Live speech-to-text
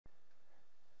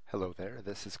Hello there,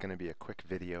 this is going to be a quick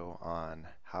video on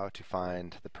how to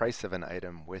find the price of an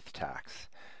item with tax.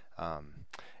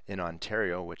 In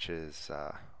Ontario, which is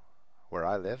where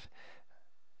I live,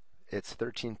 it's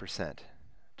 13%,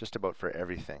 just about for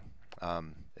everything.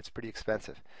 It's pretty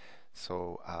expensive.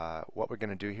 So what we're going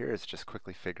to do here is just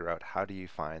quickly figure out how do you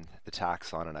find the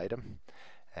tax on an item.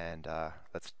 And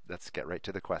let's get right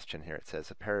to the question here. It says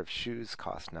a pair of shoes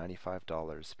cost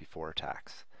 $95 before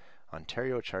tax.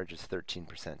 Ontario charges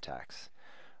 13% tax.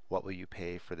 What will you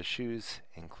pay for the shoes,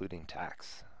 including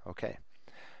tax? Okay,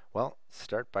 well,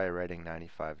 start by writing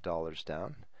 $95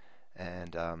 down.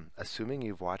 And assuming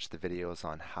you've watched the videos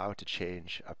on how to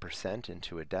change a percent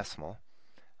into a decimal,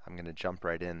 I'm going to jump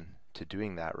right in to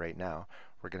doing that right now.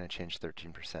 We're going to change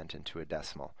 13% into a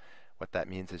decimal. What that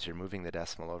means is you're moving the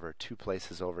decimal over two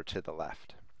places over to the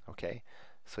left. Okay,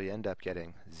 so you end up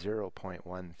getting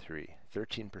 0.13.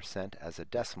 13% as a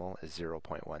decimal is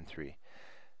 0.13.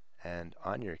 And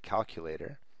on your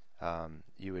calculator,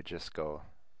 you would just go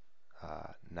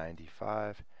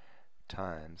 95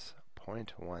 times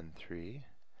 0.13,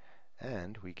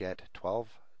 and we get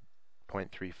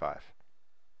 12.35.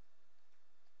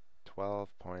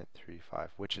 12.35,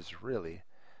 which is really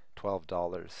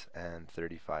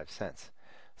 $12.35.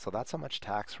 So that's how much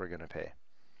tax we're going to pay.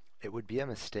 It would be a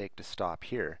mistake to stop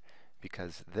here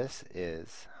because this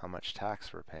is how much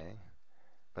tax we're paying.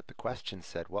 But the question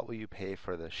said, what will you pay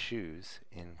for the shoes,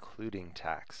 including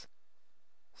tax?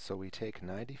 So we take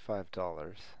 $95,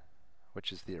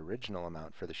 which is the original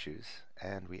amount for the shoes,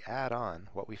 and we add on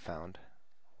what we found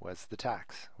was the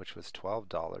tax, which was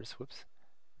 $12. Whoops,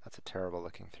 that's a terrible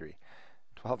looking 3.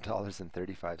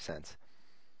 $12.35.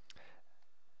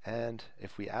 And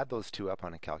if we add those two up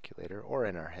on a calculator or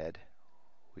in our head,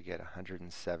 we get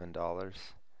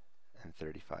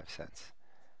 $107.35.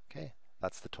 Okay,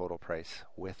 that's the total price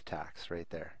with tax right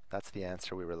there. That's the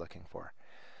answer we were looking for.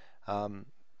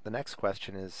 The next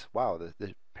question is, wow,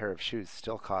 the pair of shoes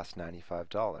still cost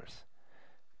 $95.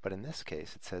 But in this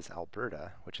case, it says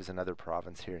Alberta, which is another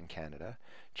province here in Canada,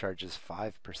 charges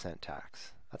 5%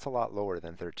 tax. That's a lot lower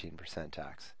than 13%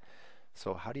 tax.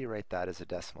 So how do you write that as a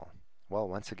decimal? Well,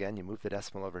 once again, you move the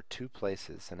decimal over two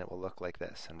places and it will look like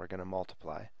this, and we're going to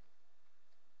multiply.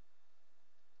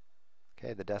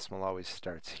 Okay, the decimal always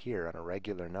starts here on a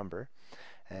regular number,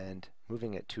 and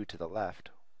moving it 2 to the left,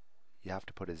 you have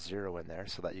to put a 0 in there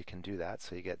so that you can do that,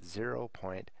 so you get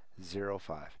 0.05.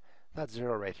 That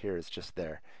 0 right here is just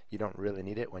there. You don't really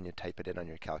need it when you type it in on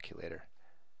your calculator.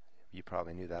 You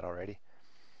probably knew that already.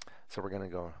 So we're going to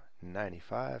go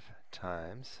 95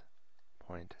 times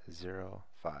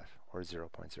 0.05, or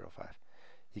 0.05.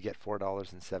 You get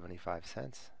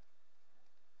 $4.75.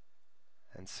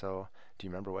 And so, do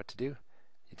you remember what to do?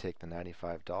 You take the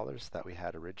 $95 that we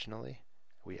had originally,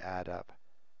 we add up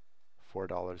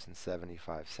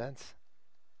 $4.75.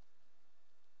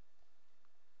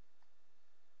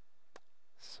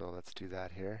 So let's do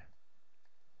that here.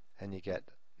 And you get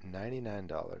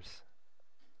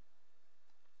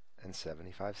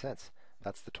 $99.75.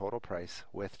 That's the total price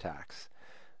with tax.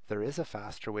 There is a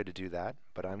faster way to do that,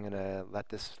 but I'm going to let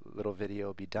this little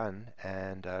video be done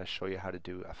and show you how to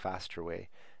do a faster way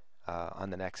on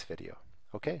the next video.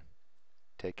 Okay,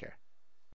 take care.